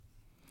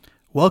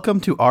Welcome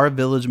to Our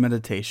Village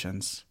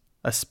Meditations,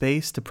 a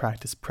space to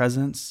practice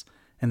presence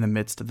in the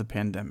midst of the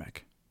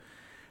pandemic.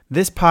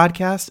 This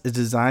podcast is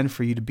designed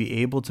for you to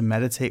be able to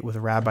meditate with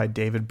Rabbi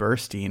David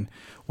Burstein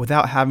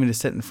without having to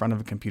sit in front of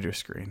a computer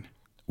screen.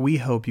 We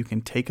hope you can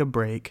take a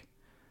break,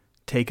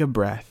 take a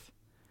breath,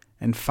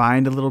 and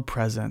find a little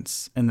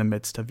presence in the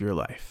midst of your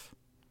life.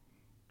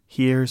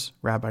 Here's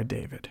Rabbi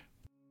David.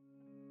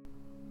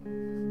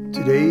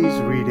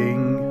 Today's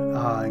reading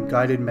and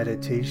guided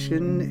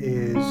meditation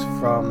is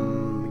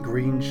from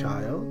Green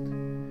Child.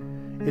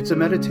 It's a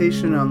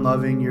meditation on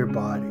loving your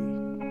body.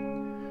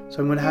 So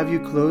I'm going to have you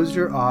close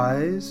your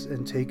eyes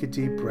and take a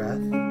deep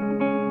breath.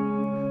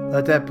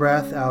 Let that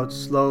breath out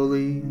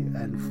slowly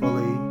and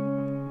fully.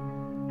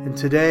 And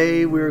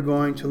today we're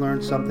going to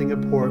learn something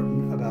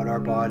important about our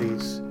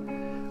bodies.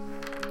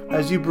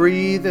 As you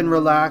breathe and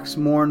relax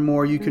more and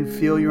more, you can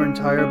feel your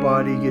entire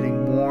body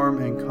getting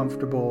warm and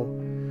comfortable.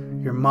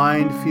 Your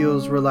mind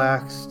feels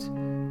relaxed,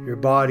 your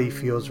body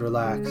feels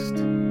relaxed,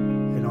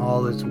 and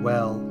all is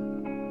well.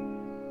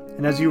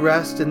 And as you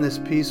rest in this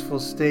peaceful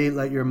state,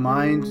 let your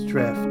mind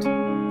drift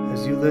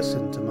as you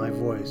listen to my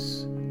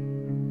voice.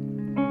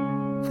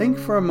 Think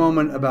for a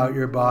moment about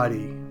your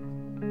body.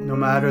 No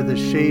matter the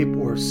shape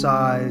or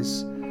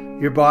size,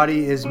 your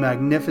body is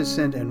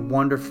magnificent and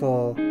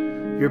wonderful.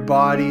 Your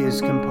body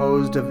is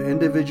composed of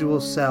individual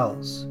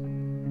cells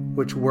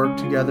which work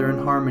together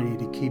in harmony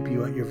to keep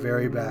you at your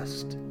very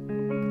best.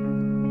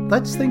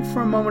 Let's think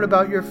for a moment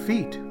about your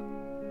feet.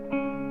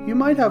 You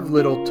might have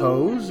little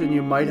toes and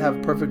you might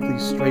have perfectly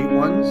straight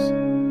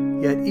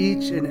ones, yet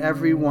each and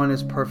every one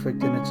is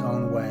perfect in its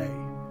own way.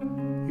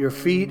 Your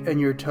feet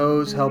and your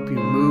toes help you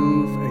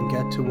move and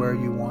get to where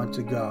you want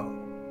to go.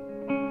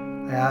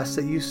 I ask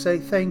that you say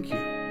thank you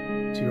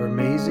to your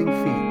amazing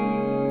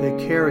feet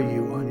that carry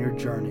you on your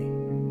journey.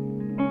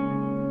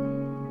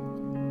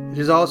 It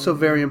is also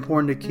very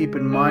important to keep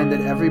in mind that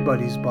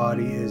everybody's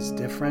body is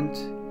different.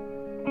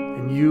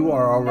 And you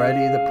are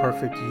already the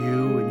perfect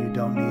you, and you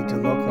don't need to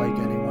look like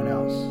anyone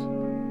else.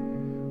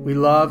 We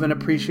love and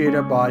appreciate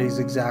our bodies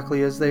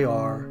exactly as they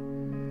are.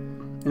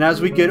 And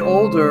as we get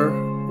older,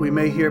 we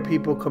may hear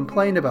people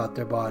complain about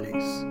their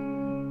bodies.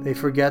 They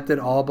forget that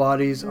all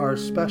bodies are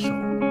special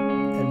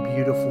and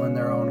beautiful in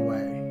their own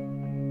way.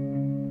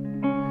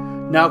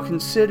 Now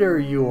consider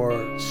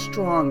your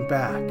strong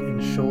back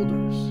and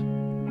shoulders.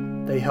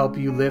 They help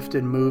you lift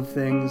and move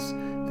things.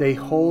 They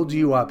hold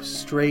you up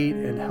straight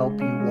and help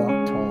you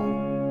walk tall.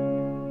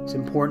 It's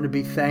important to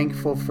be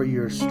thankful for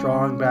your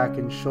strong back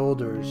and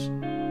shoulders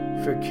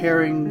for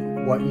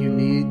carrying what you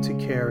need to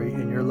carry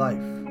in your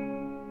life.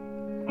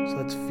 So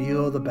let's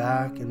feel the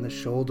back and the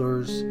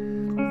shoulders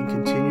and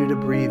continue to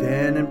breathe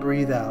in and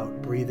breathe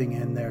out, breathing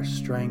in their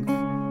strength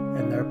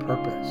and their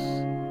purpose.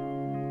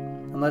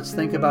 And let's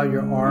think about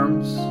your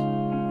arms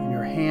and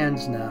your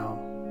hands now.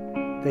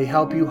 They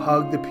help you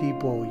hug the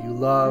people you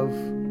love.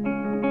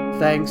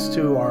 Thanks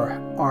to our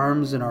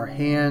arms and our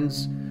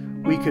hands,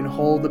 we can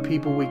hold the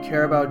people we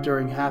care about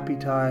during happy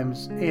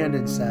times and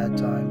in sad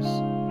times.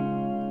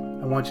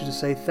 I want you to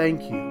say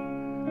thank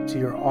you to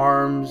your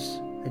arms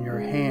and your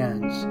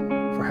hands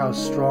for how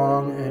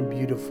strong and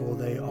beautiful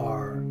they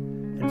are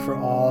and for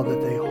all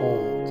that they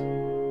hold.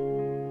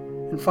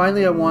 And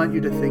finally, I want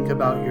you to think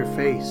about your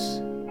face.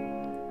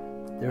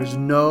 There's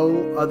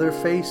no other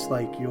face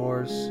like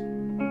yours.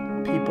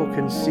 People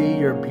can see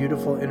your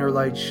beautiful inner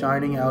light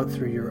shining out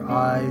through your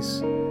eyes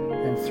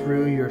and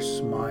through your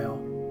smile.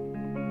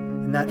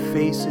 And that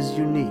face is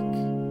unique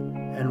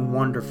and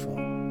wonderful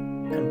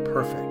and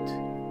perfect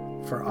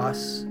for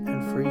us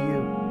and for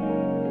you.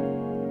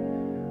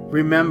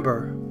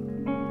 Remember,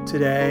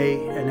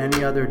 today and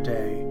any other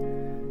day,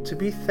 to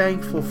be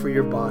thankful for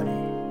your body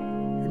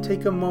and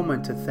take a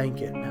moment to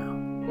thank it now.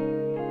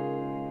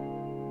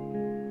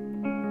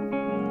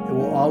 It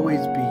will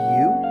always be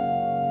you.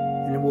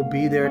 And it will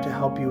be there to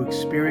help you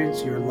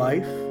experience your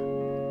life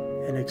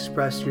and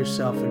express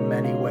yourself in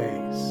many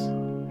ways.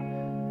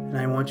 And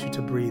I want you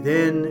to breathe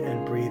in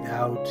and breathe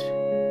out,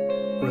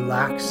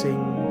 relaxing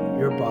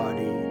your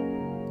body,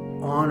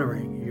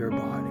 honoring your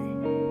body.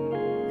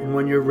 And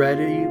when you're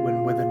ready,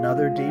 with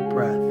another deep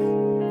breath,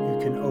 you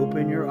can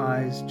open your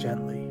eyes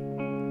gently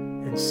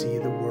and see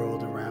the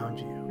world around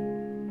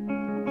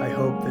you. I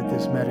hope that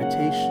this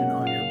meditation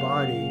on your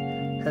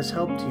body has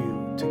helped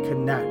you to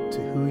connect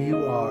to who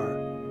you are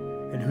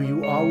and who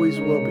you always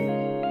will be.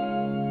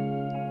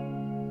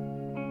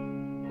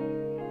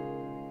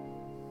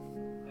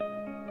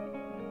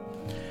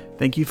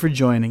 Thank you for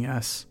joining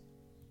us.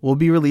 We'll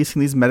be releasing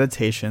these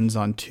meditations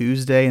on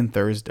Tuesday and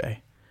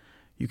Thursday.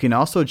 You can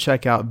also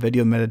check out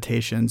video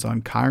meditations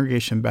on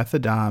Congregation Beth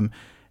Adam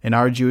and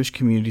our Jewish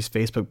community's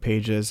Facebook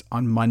pages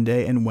on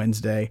Monday and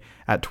Wednesday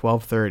at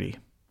 12:30.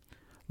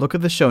 Look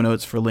at the show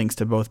notes for links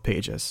to both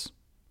pages.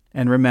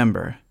 And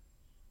remember,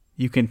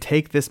 you can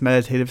take this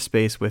meditative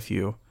space with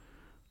you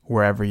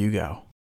wherever you go.